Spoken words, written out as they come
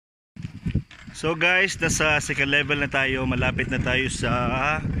So guys, nasa second level na tayo. Malapit na tayo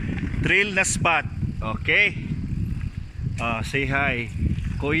sa trail na spot. Okay. Say hi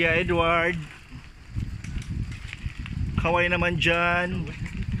Kuya Edward. Kaway naman dyan.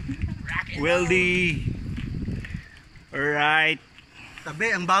 Weldy. Alright.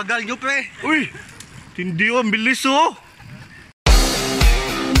 Tabi, ang bagal nyo pre. Uy, hindi oh, ang bilis oh.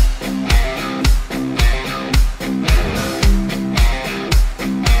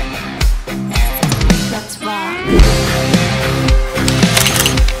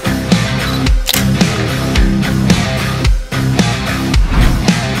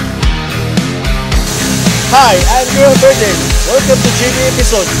 Hi, I'm Joram Berdin. Welcome to GB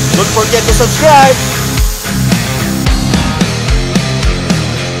episode. Don't forget to subscribe.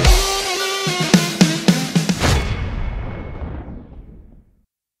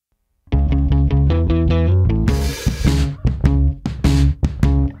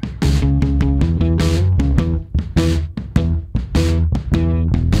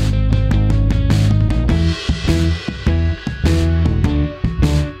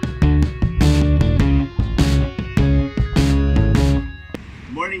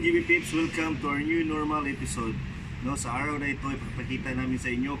 Welcome to our new normal episode. No, sa araw na ito, ipapakita namin sa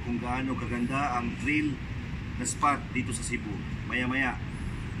inyo kung gaano kaganda ang trail na spot dito sa Cebu. Maya-maya,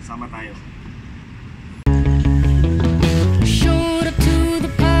 sama tayo. Showed up to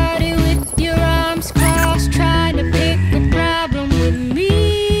the party with your arms crossed, trying to pick a problem with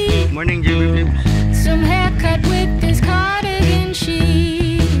me. Morning, JB. Some haircut with this cardigan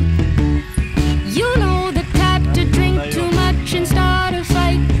sheet. You know the type to drink too much and start a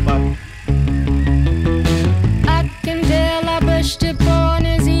fight. I can tell I brushed upon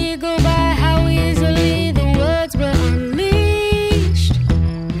his ego by how easily the words were unleashed.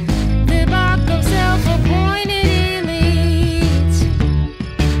 The bark of self-appointed elites.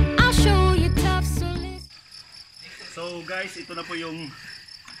 I'll show you tough solids. So guys, ito na po yung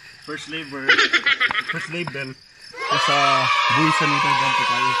first level sa Buhisan nito. Dyan po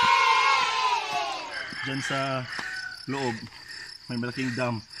tayo. Dyan sa loob may malaking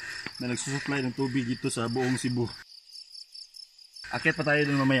dam na nagsusupply ng tubig dito sa buong Cebu. Akit pa tayo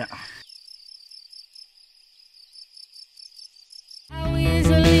dun mamaya. How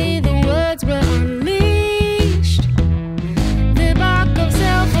easily the words were unleashed. The bark of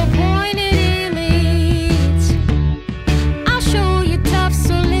self-appointed elites. I'll show you tough,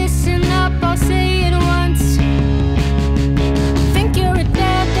 so listen up, I'll say it once. Think you're a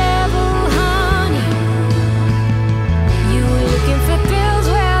daredevil, honey. You were looking for thrills,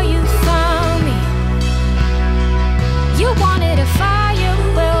 well you found me. You wanted a fire,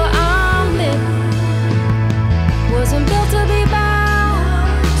 well I'm lit. Wasn't built to be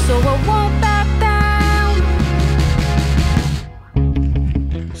bound, so I won't back down.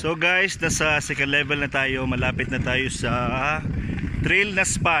 So guys, nasa second level na tayo. Malapit na tayo sa trail na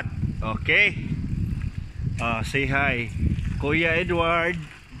spot. Okay. Say hi Kuya Edward.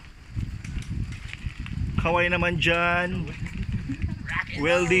 Kaway naman dyan.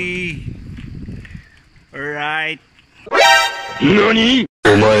 Weldy. Alright. Nani?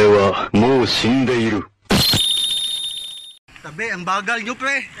 Omae wa mou shindeiru. Tabi, ang bagal nyo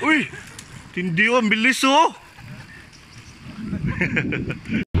pre. Uy, hindi oh, ang bilis oh.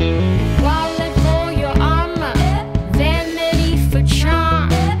 Wallet for your armor, vanity for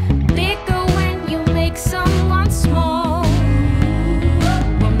charm. Bigger when you make someone small.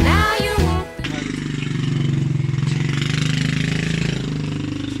 Well now you won't be.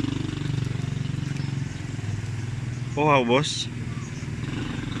 Oh, boss.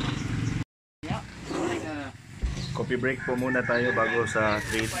 Coffee break po muna tayo bago sa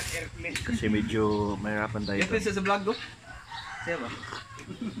trail kasi medyo mahirapan tayo. Yung sa vlog ko? Siya ba?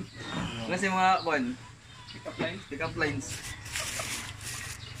 Kasi mga one pick up lines.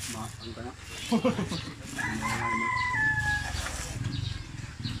 Ano ka na?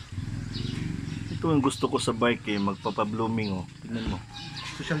 Ito ang gusto ko sa bike eh, magpapa-blooming oh. Tingnan mo.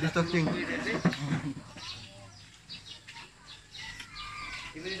 Social distancing.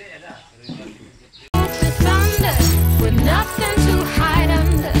 The thunder with nothing to hide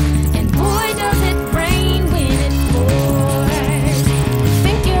under, and boy does it rain when it pours.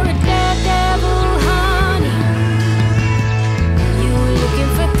 Think you're a daredevil, honey. You were looking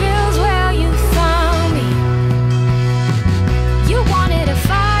for thrills, well you found me. You wanted a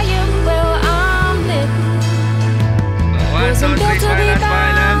fire, well I'm lit. Wasn't built to be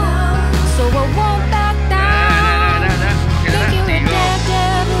bound, so I won't back down. Think you're a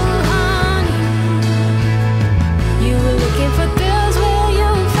daredevil, honey. You were looking for thrills, well you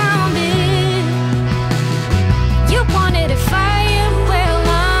found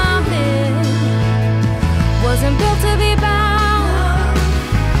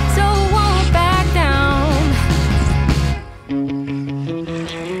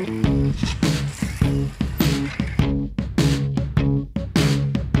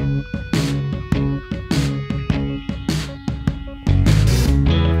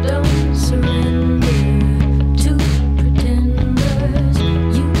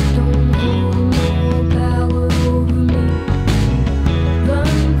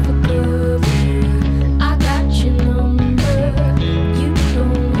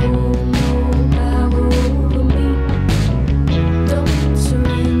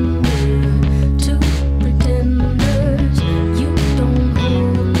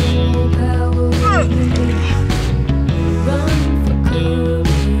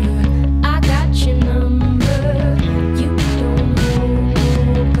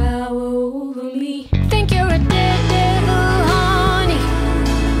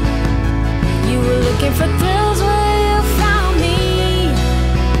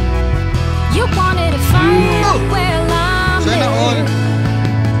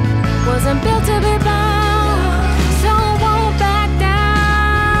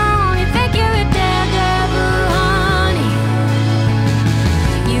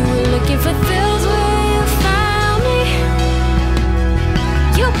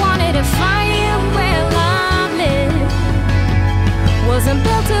wasn't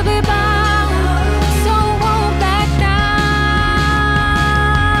built to be bound, so won't back down.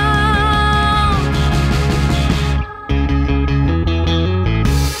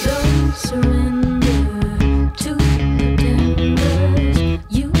 Don't surrender to pretenders.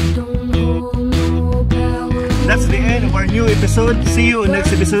 You don't hold no power. That's the end of our new episode. See you on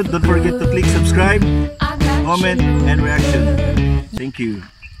next episode. Don't forget to click subscribe, comment, and reaction. Thank you.